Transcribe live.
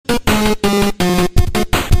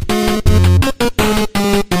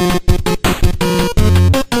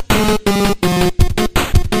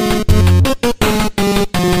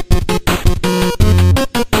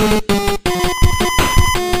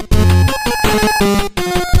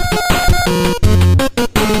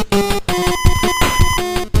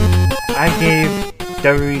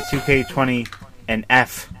WWE 2K20 and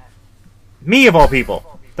F. Me of all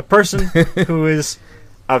people. The person who is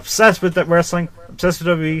obsessed with wrestling, obsessed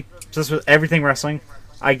with WWE, obsessed with everything wrestling.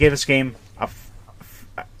 I gave this game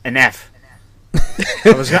an F.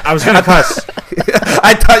 I was gonna cuss.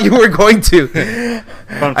 I thought you were going to.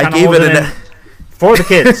 I gave it an F. For the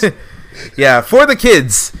kids. Yeah, for the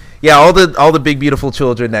kids. Yeah, all the big beautiful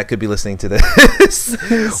children that could be listening to this.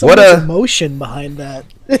 So what much emotion behind that.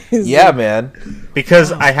 Yeah, man.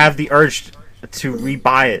 Because I have the urge to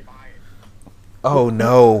rebuy it. Oh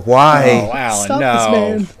no! Why? Oh, Alan, Stop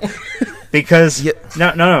no. this man. Because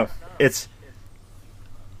no. It's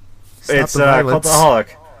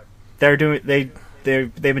Cultaholic.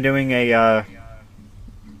 They've been doing a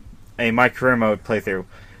My Career Mode playthrough,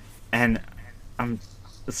 and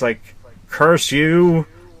it's like, curse you,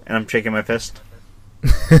 and I'm shaking my fist.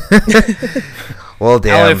 Well,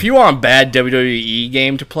 damn. Alan, if you want a bad WWE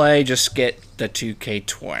game to play, just get the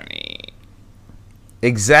 2K20.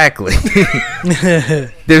 Exactly.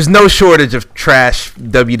 There's no shortage of trash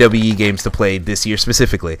WWE games to play this year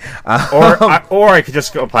specifically. Or I could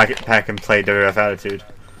just go pack and play WF Attitude.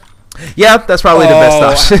 Yeah, that's probably the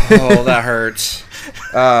best option. Oh, that hurts.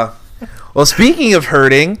 Well, speaking of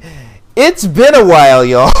hurting, it's been a while,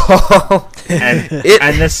 y'all. and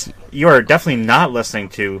you are definitely not listening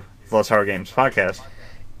to the Los Horror Games podcast.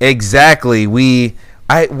 Exactly. Why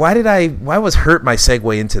was hurt my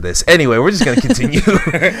segue into this? Anyway, we're just going to continue.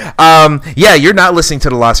 Yeah, you're not listening to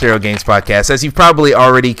the Lost Hero Games podcast, as you probably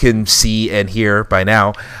already can see and hear by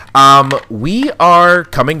now. We are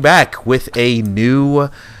coming back with a new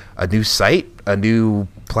site, a new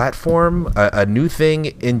platform, a new thing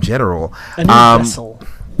in general. A new vessel.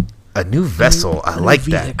 A new vessel. I like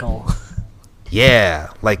vehicle. That.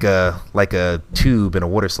 Yeah, like a tube in a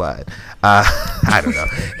water slide. I don't know.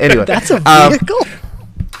 Anyway, that's a vehicle.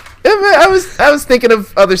 I was thinking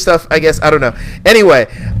of other stuff, I guess. I don't know. Anyway,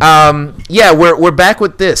 yeah, we're back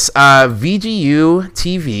with this. VGU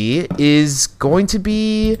TV is going to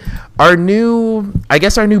be our new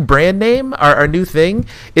brand name, our new thing.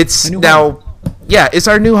 It's now, yeah, it's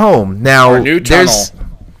our new home. Now, our new tunnel.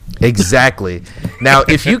 Exactly. Now,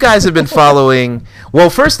 if you guys have been following,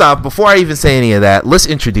 well, first off, before I even say any of that, let's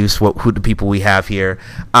introduce who the people we have here.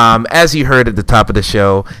 As you heard at the top of the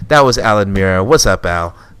show, that was Alan Mira. What's up,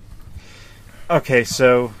 Al? Okay,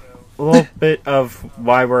 so a little bit of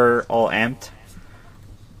why we're all amped.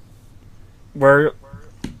 We're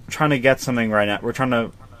trying to get something right now. We're trying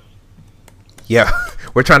to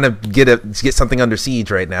get something under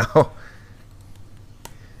siege right now.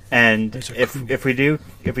 And if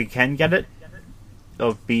we can get it,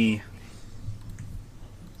 it'll be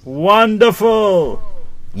wonderful.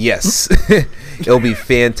 Yes, it'll be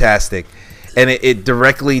fantastic. And it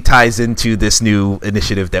directly ties into this new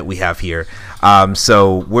initiative that we have here.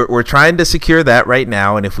 So we're trying to secure that right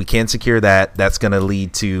now, and if we can secure that, that's going to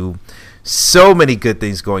lead to so many good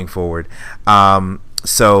things going forward.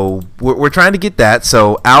 So we're trying to get that.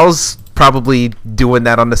 So Al's probably doing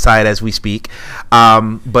that on the side as we speak.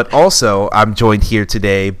 But also, I'm joined here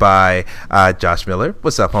today by Josh Miller.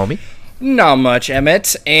 What's up, homie? Not much,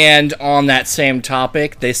 Emmett. And on that same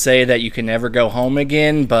topic, they say that you can never go home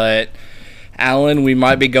again, but Alan, we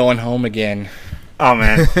might be going home again. Oh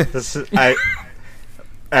man,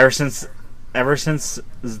 ever since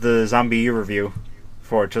the Zombie U review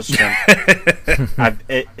for just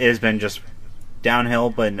it has been just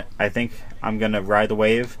downhill. But I think I'm gonna ride the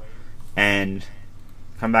wave and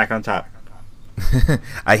come back on top.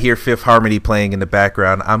 I hear Fifth Harmony playing in the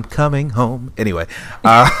background. I'm coming home. Anyway.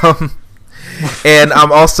 And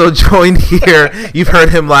I'm also joined here. You've heard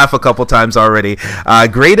him laugh a couple times already.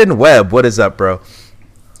 Graydon Webb, what is up, bro?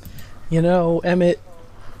 You know, Emmett,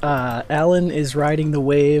 Allan is riding the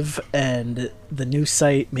wave, and the new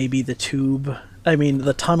site may be the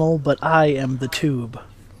tunnel, but I am the tube.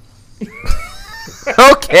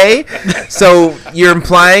 Okay, so you're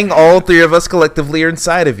implying all three of us collectively are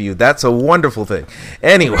inside of you. That's a wonderful thing.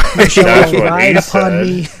 Anyway. Ride upon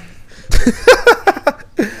me.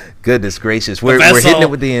 Goodness gracious, we're hitting it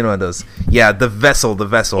with the innuendos. Yeah, the vessel.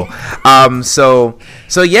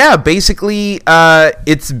 So yeah, basically,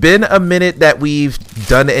 it's been a minute that we've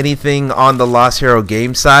done anything on the Lost Hero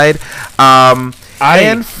Games side. I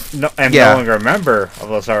am no longer a member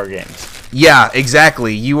of Lost Hero Games. Yeah,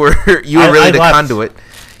 exactly. You were really the conduit.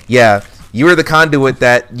 Yeah. You were the conduit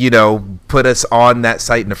that, put us on that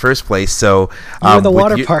site in the first place. So you were the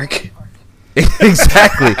water park.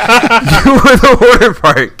 Exactly. You were the water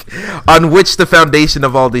park on which the foundation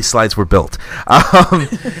of all these slides were built.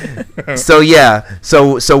 So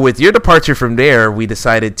with your departure from there, we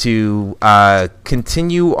decided to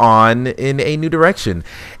continue on in a new direction.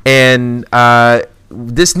 And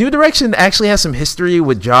this new direction actually has some history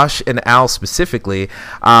with Josh and Al specifically.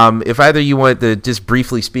 If either you want to just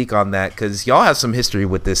briefly speak on that, because y'all have some history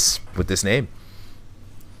with this name.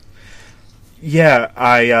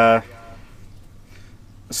 Yeah,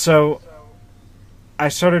 So, I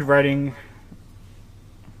started writing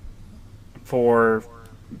for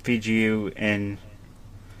VGU in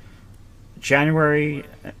January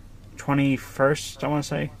 21st, I want to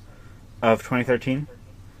say, of 2013.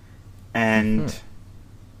 And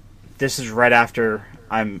this is right after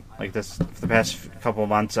for the past couple of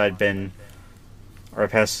months past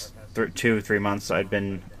 2-3 months, I'd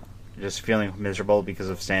been just feeling miserable because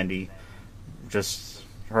of Sandy. Just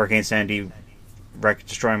Hurricane Sandy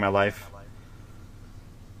destroying my life.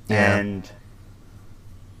 Yeah. And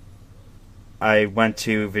I went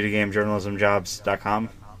to videogamejournalismjobs.com.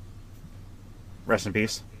 Rest in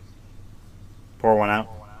peace. Pour one out.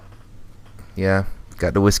 Yeah,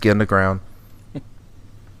 got the whiskey on the ground.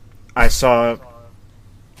 I saw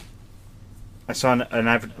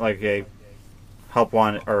a help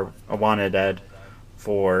wanted or a wanted ad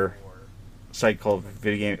for a site called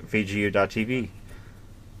VGU.tv,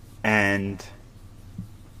 and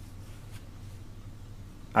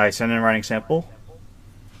I sent in a writing sample,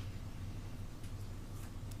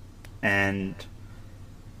 and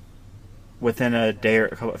within a day or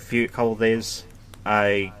a couple of days,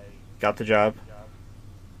 I got the job,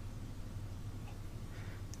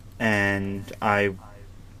 and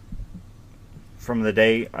from the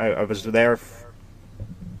day I was there,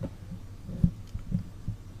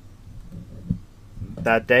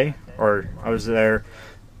 that day, or I was there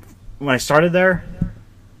when I started there,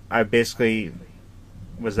 I basically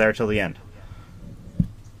was there till the end.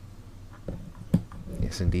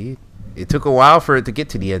 Yes, indeed. It took a while for it to get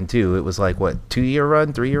to the end too. It was like what, 2-year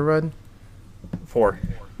run, 3-year run,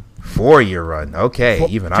 4-year run. Okay,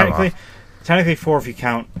 even I'm off. Technically 4 if you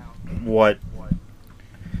count what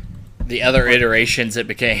the other iterations it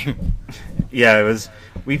became. Yeah, it was.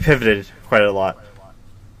 We pivoted quite a lot.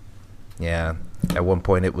 Yeah, at one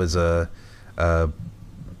point it was a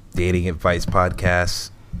dating advice podcast.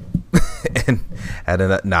 And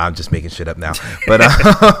I'm just making shit up now.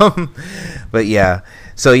 But yeah.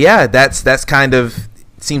 So yeah, that's kind of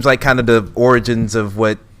seems like kind of the origins of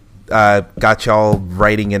what got y'all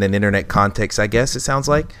writing in an internet context, I guess it sounds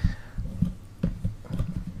like.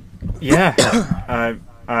 Yeah.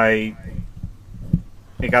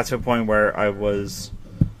 It got to a point where I was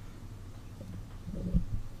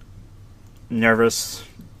nervous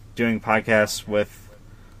doing podcasts with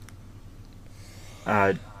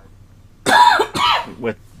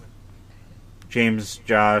James,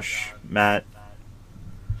 Josh, Matt,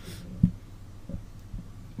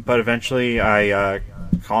 but eventually I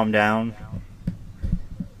calmed down,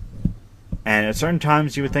 and at certain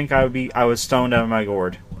times you would think I was stoned out of my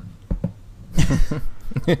gourd.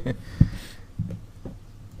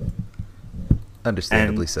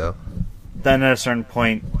 Understandably so. Then at a certain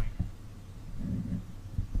point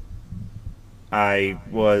I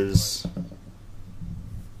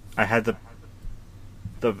had the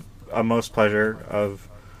most pleasure of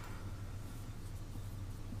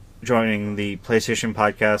joining the PlayStation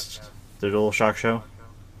podcast, the DualShock Show.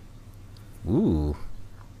 Ooh.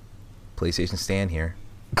 PlayStation Stan here.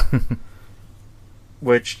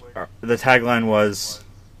 Which the tagline was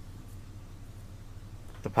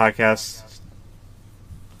the podcast,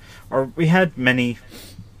 or we had many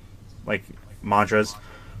like mantras.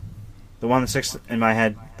 The one that sticks in my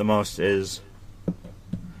head the most is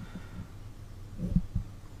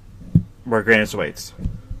where greatness awaits.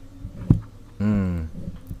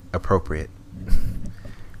 Appropriate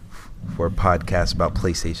for a podcast about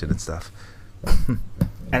PlayStation and stuff.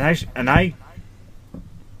 and I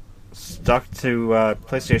stuck to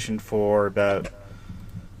PlayStation for about,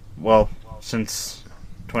 since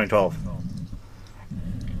 2012.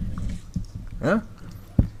 Huh?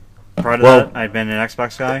 Prior to that, I'd been an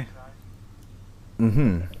Xbox guy.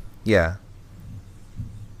 Yeah.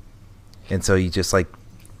 And so you just like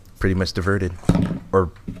pretty much diverted,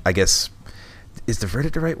 or I guess, is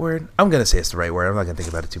diverted the right word? I'm gonna say it's the right word. I'm not gonna think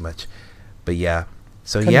about it too much. But yeah.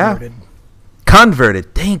 So Converted. Yeah.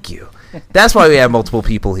 Converted. Thank you. That's why we have multiple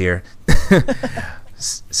people here.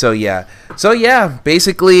 So yeah.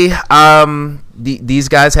 Basically, these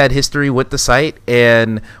guys had history with the site,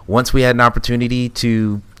 and once we had an opportunity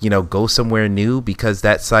to, go somewhere new, because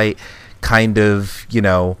that site kind of,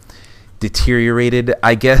 deteriorated,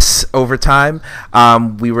 I guess, over time.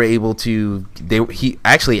 We were able to,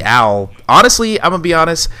 Al, honestly, I'm gonna be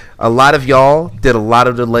honest, a lot of y'all did a lot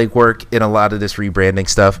of the legwork in a lot of this rebranding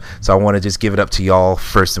stuff, so I want to just give it up to y'all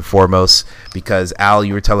first and foremost, because Al,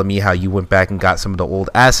 you were telling me how you went back and got some of the old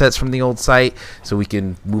assets from the old site so we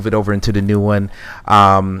can move it over into the new one.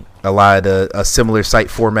 A lot of a similar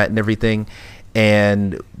site format and everything,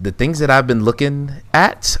 and the things that I've been looking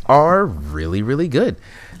at are really, really good.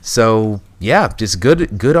 So yeah, just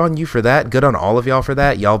good on you for that. Good on all of y'all for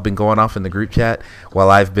that. Y'all been going off in the group chat while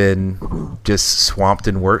I've been just swamped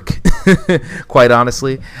in work, quite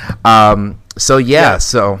honestly. So yeah.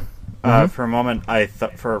 So for a moment, I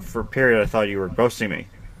thought for a period I thought you were ghosting me.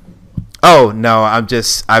 Oh no,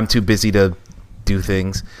 I'm too busy to do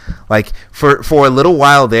things. Like for a little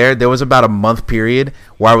while there was about a month period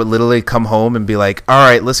where I would literally come home and be like, all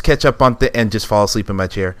right, let's catch up on and just fall asleep in my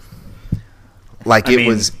chair. Like, it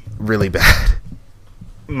was really bad.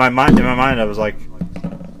 In my mind, I was like,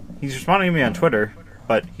 he's responding to me on Twitter,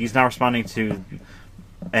 but he's not responding to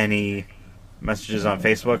any messages on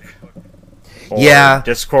Facebook or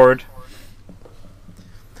Discord.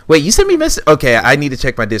 Wait, you sent me a message? Okay, I need to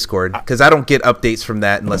check my Discord, because I don't get updates from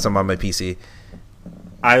that unless I'm on my PC.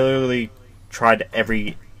 I literally tried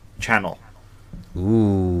every channel.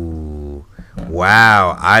 Ooh.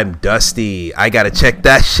 Wow, I'm dusty. I gotta check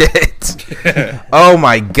that shit. Oh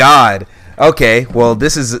my god. Okay, well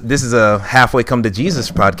this is a halfway come to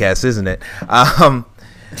Jesus podcast, isn't it?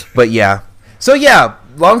 But yeah. So yeah,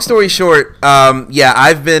 long story short,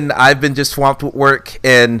 I've been just swamped with work,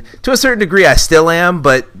 and to a certain degree I still am,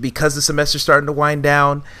 but because the semester's starting to wind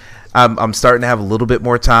down, I'm starting to have a little bit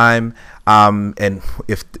more time. And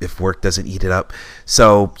if work doesn't eat it up.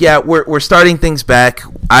 So yeah, we're starting things back.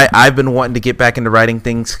 I've been wanting to get back into writing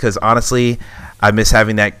things, because honestly, I miss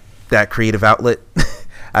having that creative outlet.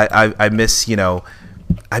 I miss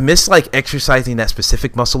like exercising that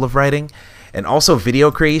specific muscle of writing, and also video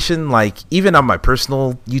creation. Like, even on my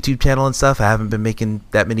personal YouTube channel and stuff, I haven't been making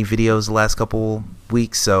that many videos the last couple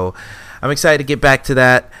weeks. So I'm excited to get back to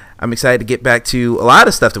that. I'm excited to get back to a lot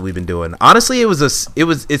of stuff that we've been doing. Honestly,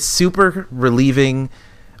 it's super relieving.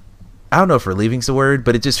 I don't know if relieving's the word,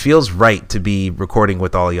 but it just feels right to be recording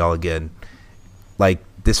with all y'all again. Like,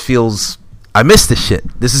 I miss this shit.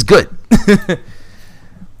 This is good.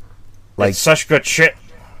 Like, it's such good shit.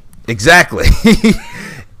 Exactly.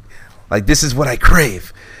 Like, this is what I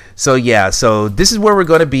crave. So yeah, so this is where we're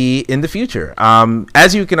going to be in the future.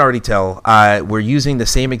 As you can already tell, we're using the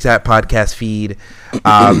same exact podcast feed.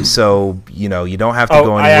 So you don't have to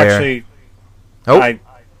go anywhere.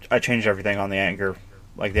 I changed everything on the Anchor.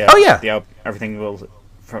 Like everything will,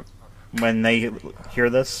 from when they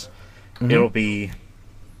hear this, it'll be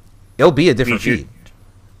a different feed.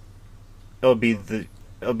 It'll be the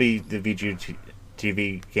VG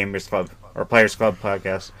TV Gamers Club or Players Club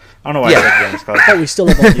podcast. I don't know why I said Gamers Club. I thought we still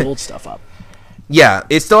have all the old stuff up. Yeah,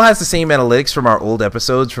 it still has the same analytics from our old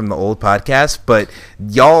episodes from the old podcast, but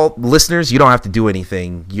y'all listeners, you don't have to do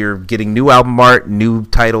anything. You're getting new album art, new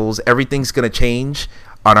titles. Everything's going to change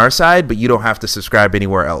on our side, but you don't have to subscribe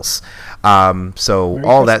anywhere else. So Merry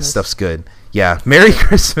all Christmas. That stuff's good. Yeah, Merry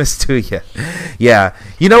Christmas to you. Yeah,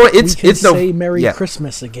 you know what? We can say Merry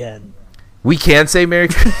Christmas again. We can say Merry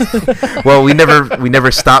Christmas. Well, we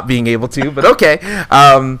never stopped being able to, but okay.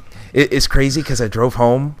 It's crazy because I drove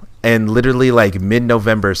home and literally like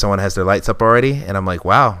mid-November, someone has their lights up already, and I'm like,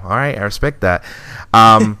 wow, all right, I respect that.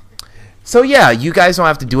 So yeah, you guys don't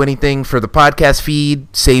have to do anything for the podcast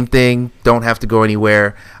feed. Same thing, don't have to go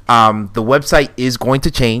anywhere. The website is going to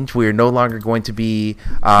change. We are no longer going to be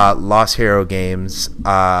Lost Hero Games.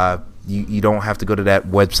 You don't have to go to that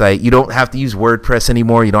website. You don't have to use WordPress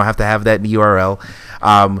anymore. You don't have to have that in the URL.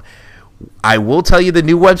 I will tell you the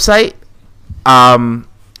new website.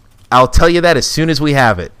 I'll tell you that as soon as we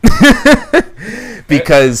have it.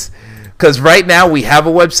 Because right now we have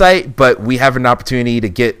a website, but we have an opportunity to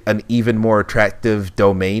get an even more attractive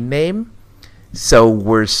domain name. So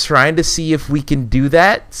we're trying to see if we can do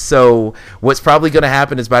that. So what's probably going to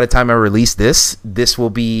happen is by the time I release this will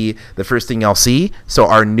be the first thing y'all see. So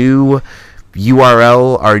our new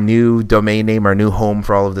URL, our new domain name, our new home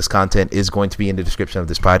for all of this content is going to be in the description of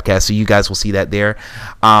this podcast. So you guys will see that there.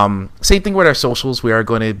 Same thing with our socials. We are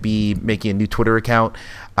going to be making a new Twitter account.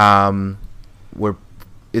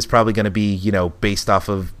 It's probably going to be, based off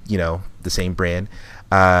of, the same brand,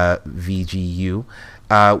 VGU.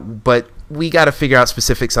 But we got to figure out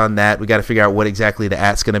specifics on that. We got to figure out what exactly the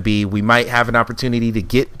 @'s going to be. We might have an opportunity to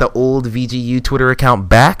get the old VGU Twitter account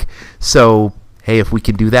back. So, hey, if we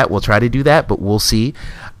can do that, we'll try to do that, but we'll see.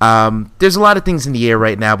 There's a lot of things in the air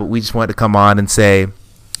right now, but we just wanted to come on and say,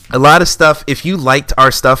 a lot of stuff. If you liked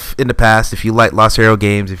our stuff in the past, if you like Lost Hero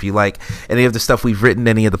games, if you like any of the stuff we've written,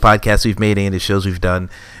 any of the podcasts we've made, any of the shows we've done,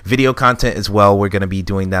 video content as well, we're going to be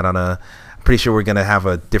doing that on a, I'm pretty sure we're going to have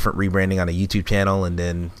a different rebranding on a YouTube channel, and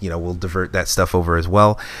then, you know, we'll divert that stuff over as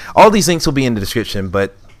well. All these links will be in the description,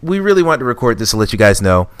 but we really want to record this to let you guys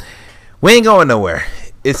know we ain't going nowhere.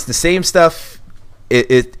 It's the same stuff.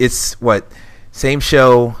 It's what? Same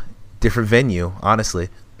show, different venue, honestly.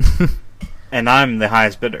 And I'm the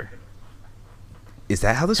highest bidder. Is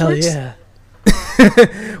that how this Hell works? yeah.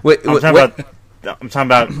 I'm talking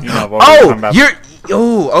about, you know, what we're talking about.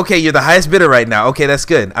 Okay, you're the highest bidder right now. Okay, that's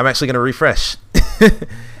good. I'm actually going to refresh.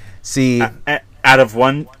 See, out of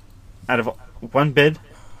one bid,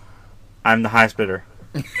 I'm the highest bidder.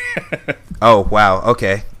 Oh, wow.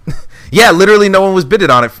 Okay. Yeah, literally no one was bidded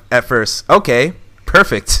on it at first. Okay,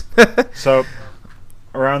 perfect. So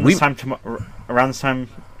around this time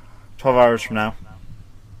 12 hours from now.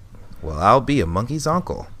 Well, I'll be a monkey's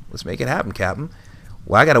uncle. Let's make it happen, Captain.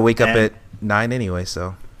 Well, I got to wake up at 9 anyway,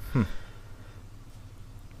 so.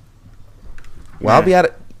 Well, I'll be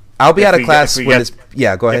out of class when this.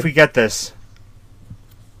 Yeah, go ahead. If we get this,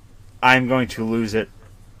 I'm going to lose it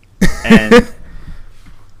and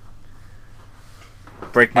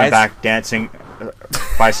break my back dancing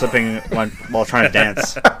by slipping while trying to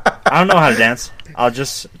dance. I don't know how to dance. I'll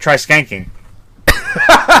just try skanking.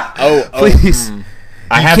 Please.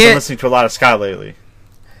 I have been listening to a lot of ska lately.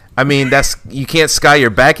 I mean, you can't sky your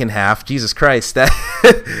back in half. Jesus Christ, that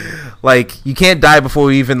like you can't die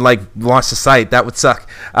before you even like launch the site. That would suck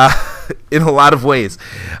in a lot of ways.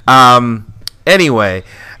 Anyway,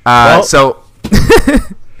 so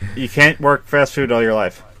you can't work fast food all your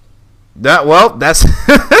life. That's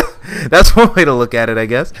that's one way to look at it, I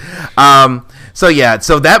guess.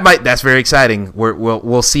 That's very exciting.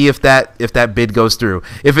 We'll see if that bid goes through.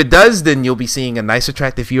 If it does, then you'll be seeing a nice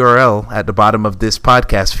attractive URL at the bottom of this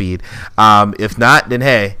podcast feed. If not, then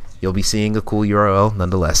hey, you'll be seeing a cool URL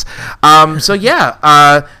nonetheless.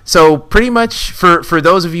 So pretty much for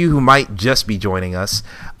those of you who might just be joining us,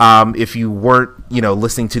 if you weren't,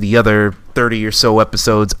 listening to the other 30 or so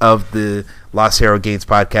episodes of the Lost Hero Games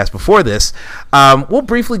podcast before this, we'll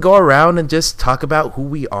briefly go around and just talk about who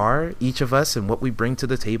we are, each of us, and what we bring to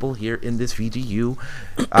the table here in this VGU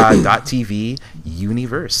 .TV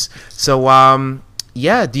universe. So,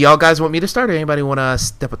 do y'all guys want me to start, or anybody want to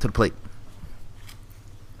step up to the plate?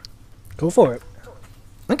 Go for it.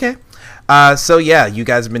 Okay. You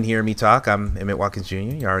guys have been hearing me talk. I'm Emmett Watkins Jr.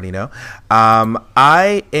 You already know.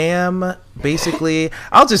 I am basically,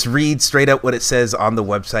 I'll just read straight up what it says on the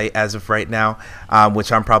website as of right now,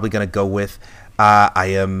 which I'm probably going to go with. I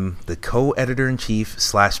am the co-editor-in-chief /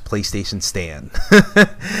 PlayStation Stan.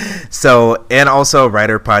 And also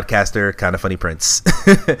writer, podcaster, kind of funny prince.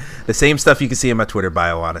 The same stuff you can see in my Twitter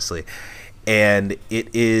bio, honestly. And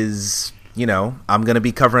it is... I'm going to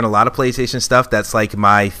be covering a lot of PlayStation stuff. That's like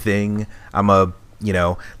my thing.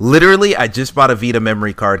 Literally, I just bought a Vita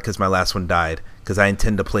memory card because my last one died, because I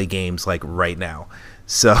intend to play games like right now.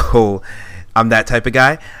 So I'm that type of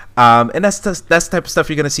guy. And that's the type of stuff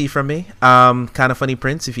you're going to see from me. Kind of Funny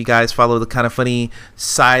Prince, if you guys follow the Kind of Funny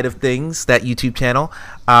side of things, that YouTube channel,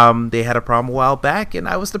 they had a problem a while back, and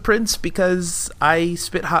I was the prince because I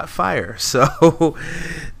spit hot fire. So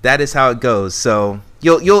that is how it goes. So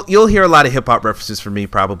you'll hear a lot of hip-hop references from me,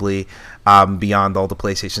 probably, beyond all the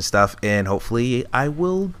PlayStation stuff, and hopefully I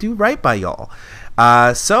will do right by y'all.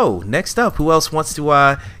 So next up, who else wants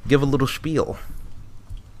to give a little spiel?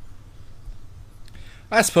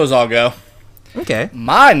 I suppose I'll go. Okay.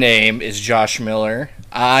 My name is Josh Miller.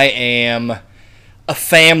 I am a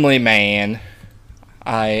family man.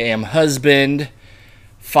 I am husband,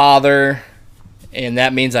 father, and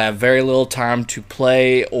that means I have very little time to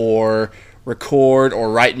play or record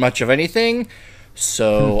or write much of anything.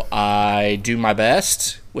 So I do my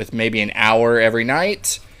best with maybe an hour every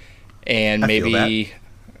night, and maybe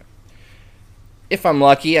if I'm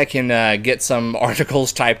lucky, I can get some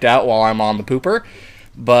articles typed out while I'm on the pooper.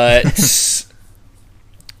 But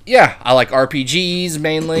yeah, I like RPGs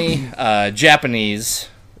mainly, Japanese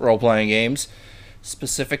role-playing games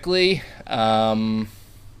specifically, some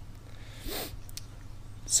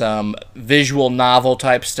visual novel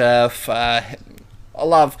type stuff, a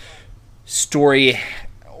lot of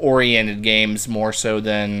story-oriented games more so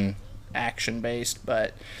than action-based.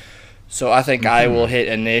 But so I think I will hit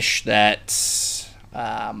a niche that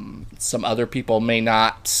some other people may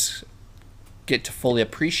not get to fully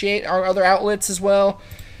appreciate our other outlets as well.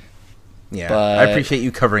 Yeah, but I appreciate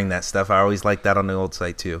you covering that stuff. I always like that on the old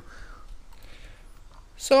site too.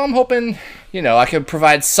 So I'm hoping, I could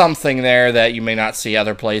provide something there that you may not see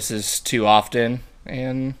other places too often.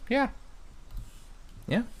 And yeah.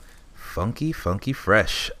 Yeah. Funky,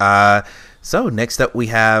 fresh. So next up we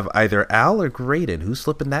have either Al or Graydon. Who's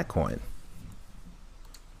flipping that coin?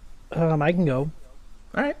 I can go.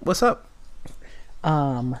 All right, what's up?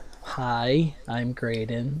 Hi, I'm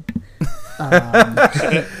Graydon.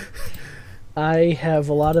 I have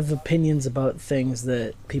a lot of opinions about things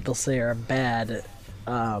that people say are bad,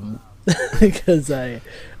 because I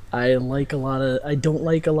don't like a lot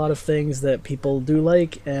of things that people do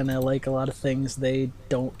like, and I like a lot of things they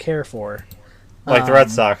don't care for. Like the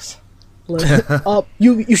Red Sox.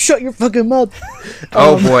 You shut your fucking mouth.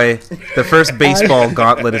 Oh boy, the first baseball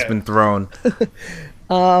gauntlet has been thrown.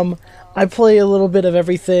 I play a little bit of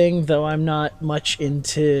everything, though I'm not much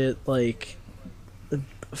into like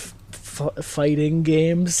fighting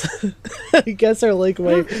games. I guess are like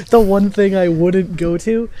the one thing I wouldn't go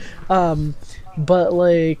to. But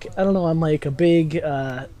like I don't know, I'm like a big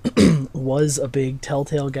was a big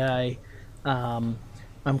Telltale guy. I'm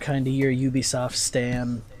kind of your Ubisoft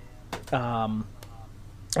stan.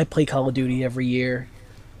 I play Call of Duty every year.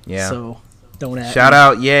 Yeah. So don't ask. Shout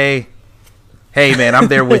out, yay! Hey man, I'm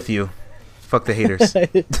there with you. Fuck the haters.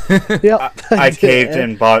 Yep. I caved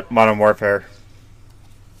and bought Modern Warfare.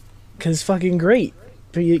 Cause fucking great.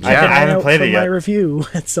 But you I haven't played it my yet. review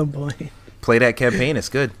at some point. Play that campaign. It's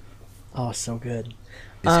good. Oh, so good.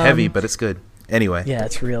 It's heavy, but it's good. Anyway. Yeah,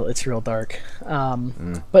 it's real. It's real dark.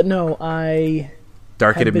 But no, I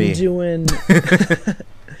Darker have to been me. doing.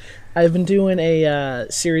 I've been doing a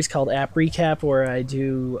series called App Recap, where I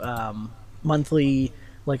do monthly,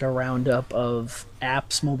 like a roundup of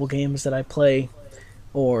apps, mobile games that I play,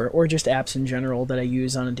 or just apps in general that I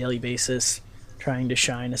use on a daily basis, trying to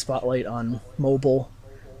shine a spotlight on mobile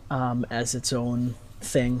as its own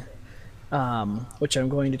thing, which I'm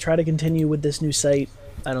going to try to continue with this new site.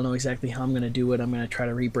 I don't know exactly how I'm going to do it. I'm going to try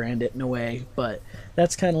to rebrand it in a way, but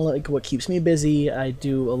that's kind of like what keeps me busy. I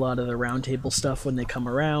do a lot of the roundtable stuff when they come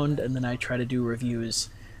around, and then I try to do reviews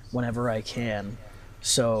whenever I can.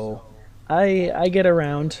 So I get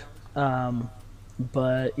around,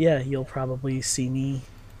 but yeah, you'll probably see me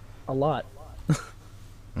a lot.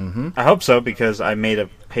 I hope so, because I made a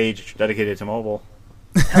page dedicated to mobile.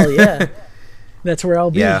 Hell yeah. That's where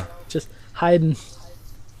I'll be. Yeah. Just hiding.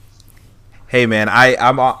 Hey man,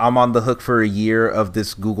 I'm on the hook for a year of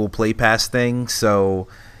this Google Play Pass thing, so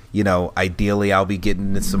you know, ideally I'll be getting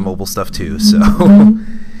into some mobile stuff too. So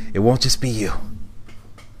it won't just be you.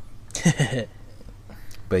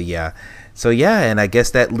 But yeah, so yeah, and I guess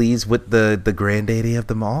that leaves with the granddaddy of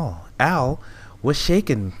them all, Al. What's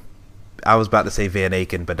shaking? I was about to say Van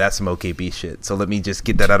Aken, but that's some OKB shit. So let me just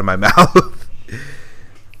get that out of my mouth.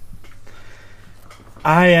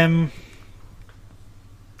 I am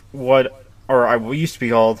what I used to be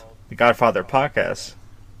called the Godfather podcast.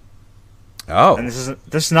 Oh, and this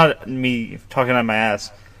is not me talking on my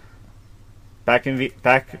ass. Back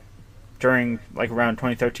during like around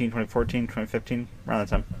 2013, 2014, 2015, around that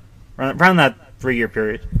time, around that 3-year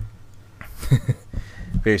period.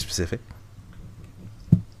 Very specific.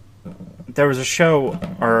 There was a show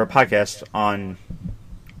or a podcast on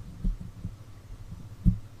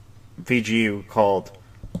VGU called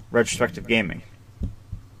Retrospective Gaming,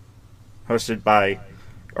 co-hosted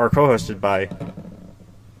by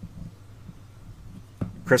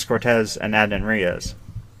Chris Cortez and Adnan Reyes.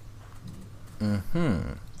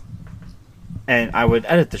 Mm-hmm. And I would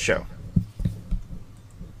edit the show.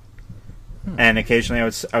 And occasionally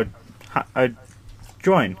I'd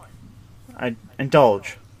join. I'd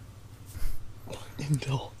indulge.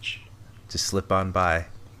 Just slip on by.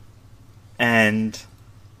 And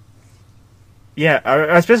yeah,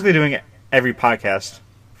 I was basically doing every podcast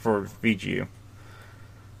for VGU.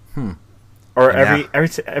 Or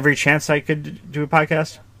every chance I could do a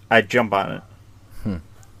podcast, I'd jump on it.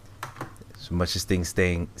 As much as things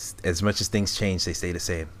change, they stay the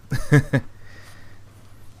same.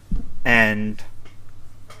 And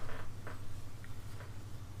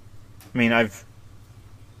I mean, I've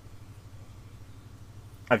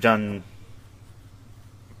done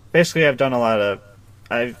a lot of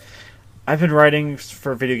I've been writing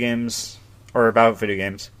for video games or about video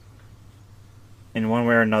games in one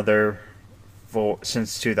way or another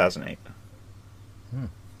since 2008.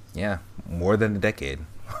 Yeah, more than a decade.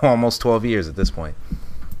 Almost 12 years at this point.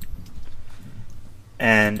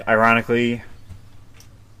 And ironically,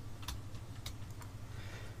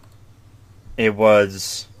 it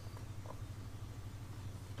was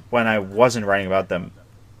when I wasn't writing about them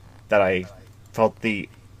that I felt the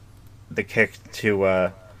kick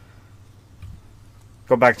to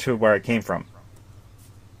go back to where I came from.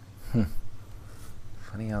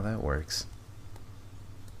 Funny how that works.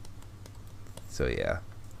 So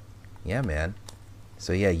yeah, man.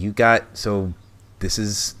 So yeah, you got so this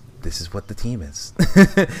is what the team is.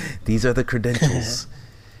 These are the credentials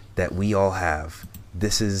that we all have.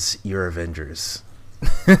 This is your Avengers.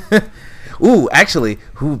 Ooh, actually,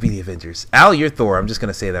 who would be the Avengers? Al, you're Thor. I'm just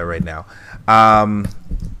gonna say that right now.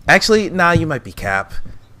 Actually, nah, you might be Cap.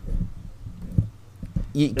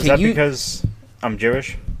 Is that because I'm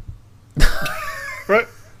Jewish? Right.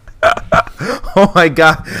 Oh my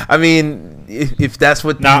god! I mean, if that's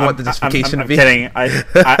what you want the justification to be. I'm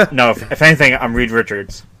kidding. No. If anything, I'm Reed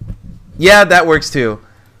Richards. Yeah, that works too.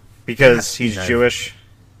 Because he's Jewish.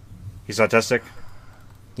 He's autistic.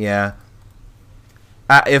 Yeah.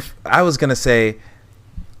 If I was gonna say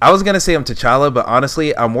I'm T'Challa, but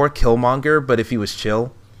honestly, I'm more Killmonger. But if he was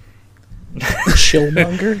chill,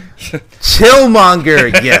 Chillmonger.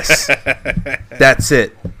 Chillmonger, yes, that's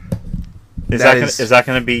it. Is that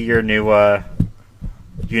going to be your new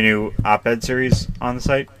op-ed series on the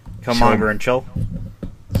site? Killmonger and Chill?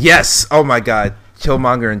 Yes. Oh my God,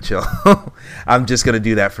 Killmonger and Chill. I'm just gonna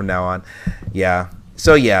do that from now on. Yeah.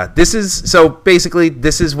 So yeah, this is what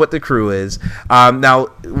the crew is. Now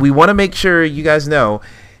we want to make sure you guys know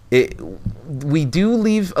we do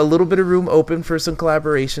leave a little bit of room open for some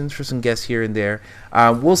collaborations, for some guests here and there.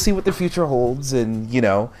 We'll see what the future holds, and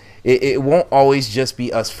it won't always just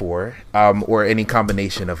be us four, or any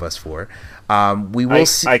combination of us four. We will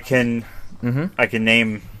see. I can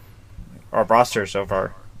name our roster so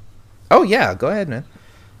far. Oh yeah, go ahead, man.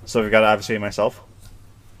 So we've got obviously myself,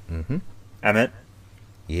 Emmett,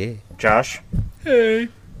 yeah, Josh, Hey.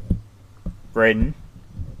 Graydon,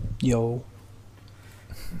 Yo.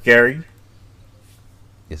 Gary.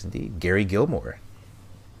 Yes, indeed, Gary Gilmore.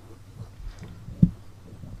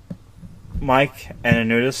 Mike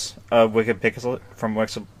and Anudis of Wicked Pixelated.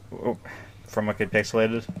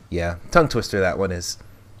 Yeah, tongue twister that one is.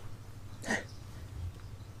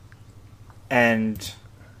 And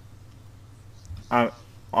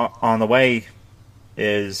on the way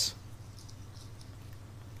is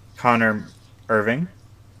Connor Irving.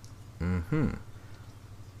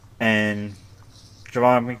 And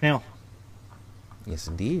Javon McNeil. Yes,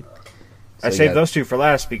 indeed. I saved those two for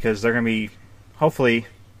last because they're going to be, hopefully,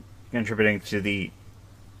 contributing to the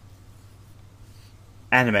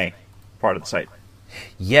anime part of the site.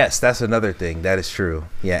 Yes, that's another thing. That is true.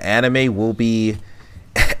 Yeah, anime will be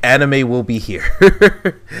here.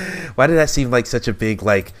 Why did that seem like such a big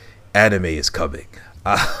anime is coming?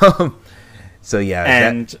 So yeah,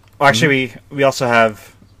 and actually we also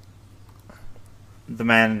have the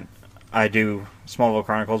man I do Smallville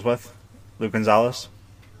Chronicles with, Luke Gonzalez.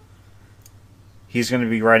 He's going to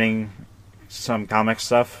be writing some comic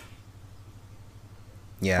stuff.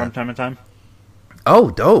 Yeah. From time to time.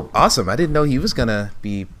 Oh, dope. Awesome. I didn't know he was going to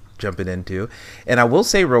be jumping into. And I will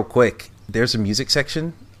say real quick, there's a music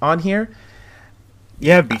section on here.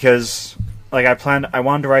 Yeah, because I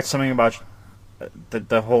wanted to write something about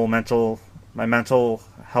the whole mental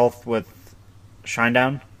health with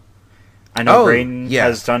Shinedown. I know Graydon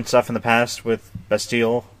has done stuff in the past with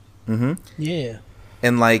Bastille. Yeah.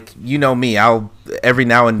 And me, I'll every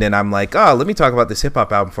now and then I'm like, oh, let me talk about this hip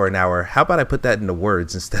hop album for an hour. How about I put that into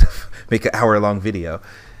words instead of make an hour-long video?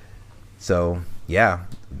 So yeah,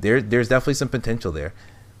 there's definitely some potential there.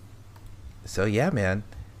 So yeah, man,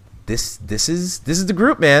 this is the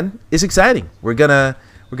group, man. It's exciting. We're gonna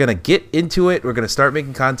get into it. We're gonna start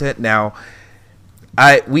making content now.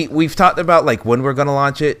 We've talked about when we're gonna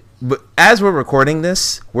launch it, but as we're recording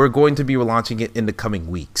this, we're going to be launching it in the coming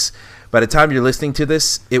weeks. By the time you're listening to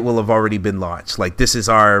this, it will have already been launched. This is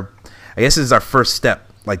our first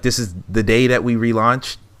step. This is the day that we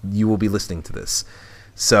relaunch. You will be listening to this.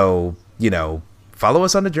 So, follow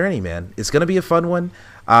us on the journey, man. It's going to be a fun one.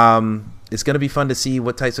 It's going to be fun to see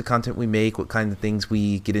what types of content we make, what kind of things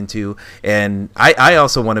we get into. And I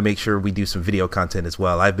also want to make sure we do some video content as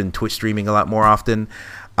well. I've been Twitch streaming a lot more often.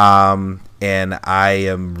 And I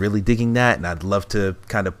am really digging that, and I'd love to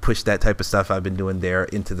kind of push that type of stuff I've been doing there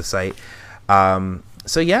into the site.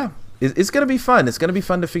 So yeah, it's gonna be fun. It's gonna be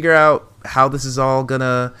fun to figure out how this is all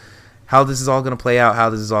gonna play out, how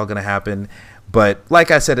this is all gonna happen. But like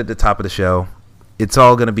I said at the top of the show, it's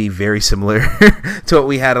all gonna be very similar to what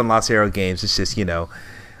we had on Lost Hero Games. It's just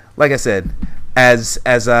like I said, as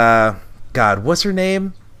God, what's her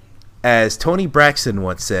name? As Tony Braxton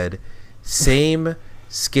once said, same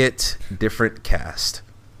skit, different cast,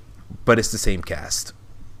 but it's the same cast,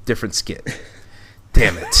 different skit.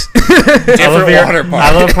 Damn it!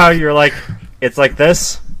 I love how you're it's like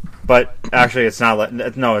this, but actually it's not.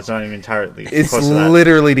 No, it's not even entirely. It's close to that.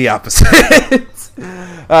 literally the opposite.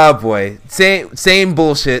 Oh boy, same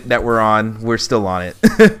bullshit that we're on. We're still on it.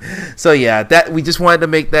 So yeah, that we just wanted to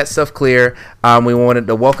make that stuff clear. We wanted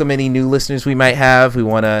to welcome any new listeners we might have. We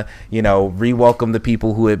want to, re-welcome the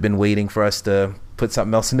people who have been waiting for us to put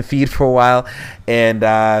something else in the feed for a while. And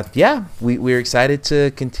yeah, we're excited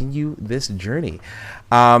to continue this journey.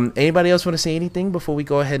 Anybody else want to say anything before we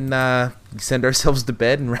go ahead and send ourselves to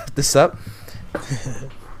bed and wrap this up?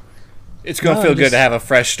 It's going to feel good to have a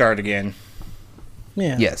fresh start again.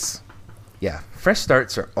 Yeah. Yes. Yeah. Fresh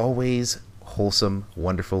starts are always wholesome,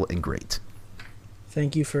 wonderful, and great.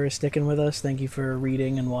 Thank you for sticking with us. Thank you for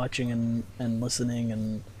reading and watching and listening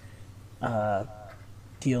and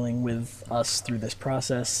dealing with us through this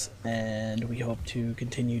process. And we hope to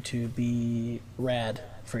continue to be rad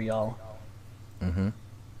for y'all. Mm-hmm.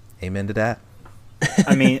 Amen to that.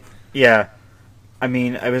 I mean, yeah. I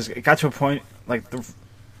mean, it got to a point, like,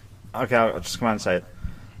 okay, I'll just come out and say it.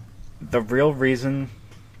 The real reason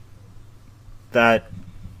that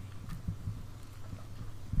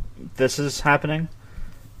this is happening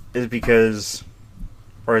is because,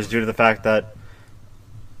 or is due to the fact that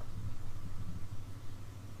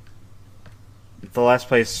the last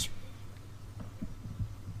place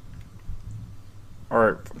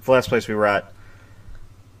we were at,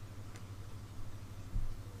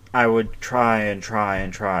 I would try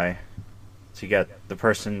to get the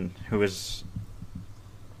person who was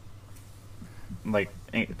like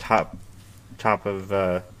top of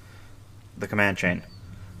the command chain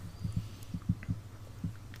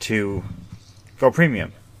to go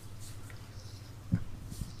premium.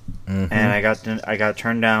 Mm-hmm. And I got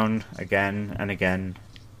turned down again and again.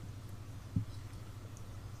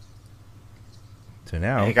 So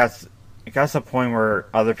now It got to the point where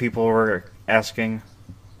other people were asking,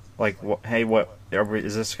 like, "Hey, what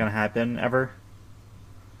is this going to happen ever?"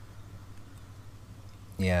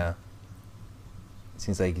 Yeah.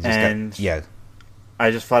 Seems like you just yeah.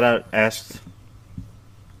 I just flat out asked.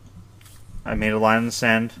 I made a line in the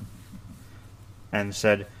sand and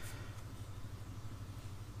said,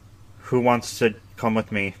 "Who wants to come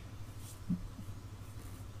with me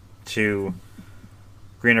to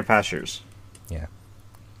greener pastures?" Yeah.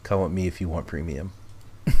 Come with me if you want premium.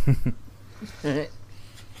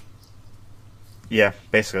 Yeah,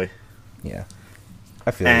 basically. Yeah.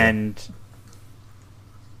 I feel you. And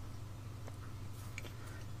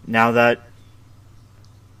now that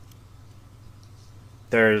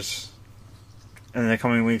there's, in the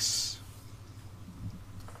coming weeks,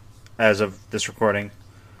 as of this recording,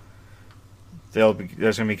 there's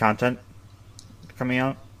going to be content coming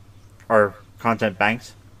out, or content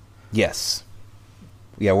banked. Yes.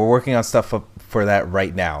 Yeah, we're working on stuff up for that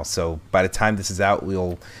right now. So by the time this is out,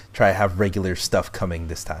 we'll try to have regular stuff coming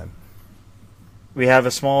this time. We have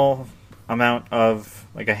a small amount of,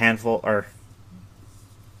 like, a handful, or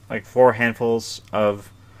like 4 handfuls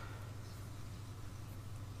of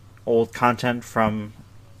old content from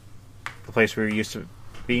the place we used to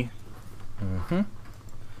be. Mm-hmm.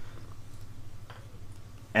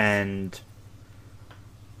 And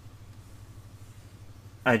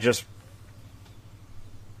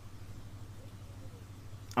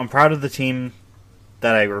I'm proud of the team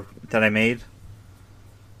that I made,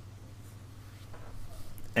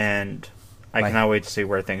 and I cannot wait to see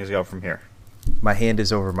where things go from here. My hand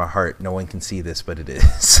is over my heart. No one can see this, but it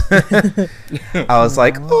is. I was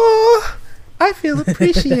like, oh, I feel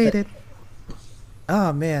appreciated.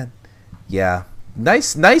 Oh, man. Yeah.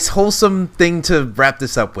 Nice, wholesome thing to wrap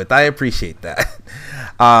this up with. I appreciate that.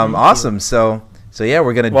 Awesome. So yeah,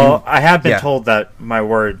 we're going to do... Well, I have been told that my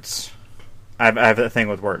words... I have a thing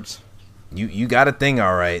with words. You got a thing,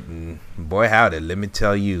 all right. And boy, howdy, let me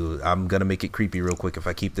tell you, I'm going to make it creepy real quick if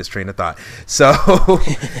I keep this train of thought.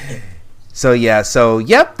 So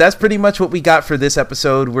yep, that's pretty much what we got for this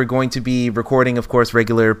episode. We're going to be recording, of course,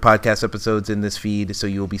 regular podcast episodes in this feed, so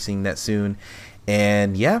you'll be seeing that soon.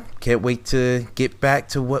 And yeah, can't wait to get back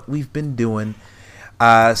to what we've been doing.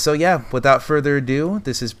 So yeah, without further ado,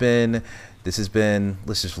 this has been,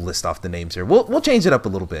 let's just list off the names here. We'll change it up a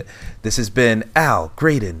little bit. This has been Al,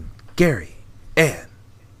 Graydon, Gary, and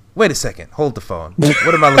wait a second, hold the phone.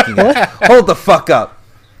 What am I looking at? Hold the fuck up.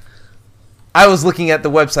 I was looking at the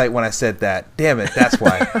website when I said that. Damn it, that's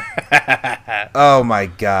why. Oh my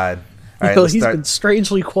god. All right, He's been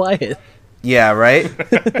strangely quiet. Yeah, right?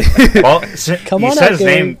 Well, Come you on said up, his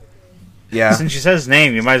name. Yeah. Since you said his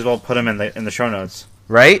name, you might as well put him in the show notes.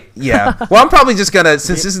 Right? Yeah. Well, I'm probably just going to,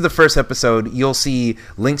 since this is the first episode, you'll see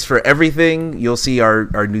links for everything. You'll see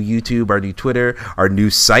our new YouTube, our new Twitter, our new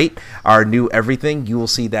site, our new everything. You will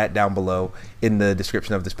see that down below in the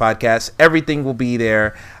description of this podcast. Everything will be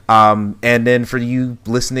there. And then for you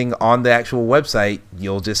listening on the actual website,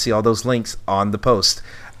 you'll just see all those links on the post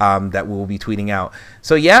that we'll be tweeting out.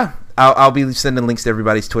 So yeah, I'll be sending links to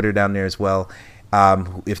everybody's Twitter down there as well,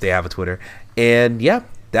 if they have a Twitter. And yeah,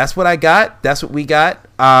 that's what I got. That's what we got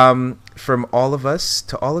from all of us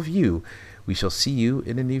to all of you. We shall see you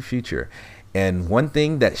in the near future. And one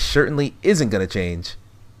thing that certainly isn't going to change,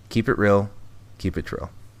 keep it real, keep it trill.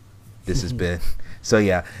 This has been... So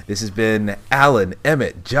yeah, this has been Allan,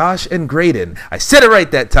 Emmett, Josh, and Graydon. I said it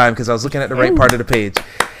right that time because I was looking at the right part of the page.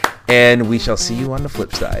 And we shall see you on the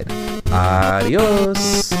flip side.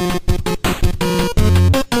 Adios.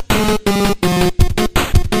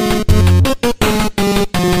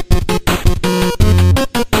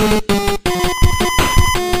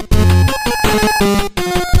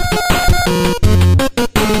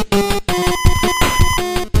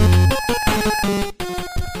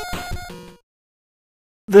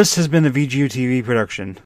 This has been a VGU TV production.